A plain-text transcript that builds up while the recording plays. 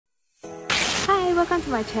welcome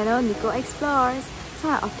to my channel, Nicole Explores. So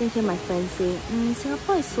I often hear my friends say,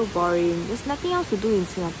 Singapore is so boring, there's nothing else to do in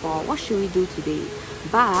Singapore, what should we do today?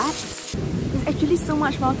 But there's actually so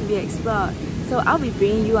much more to be explored. So I'll be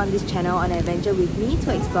bringing you on this channel on an adventure with me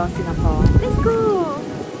to explore Singapore. Let's go!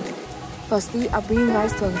 Firstly, I'll bring you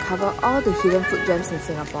guys to uncover all the hidden food gems in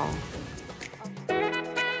Singapore.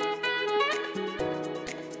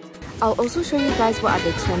 I'll also show you guys what are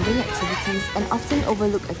the trending activities and often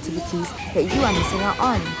overlooked activities that you are missing out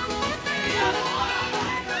on.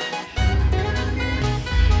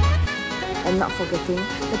 And not forgetting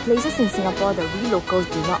the places in Singapore that we locals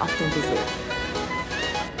do not often visit.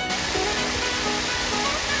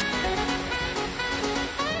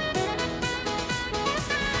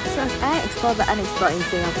 So as I explore the unexplored in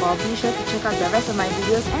Singapore, be sure to check out the rest of my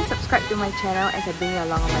videos and subscribe to my channel as I bring you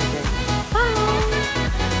along on my journey. Bye!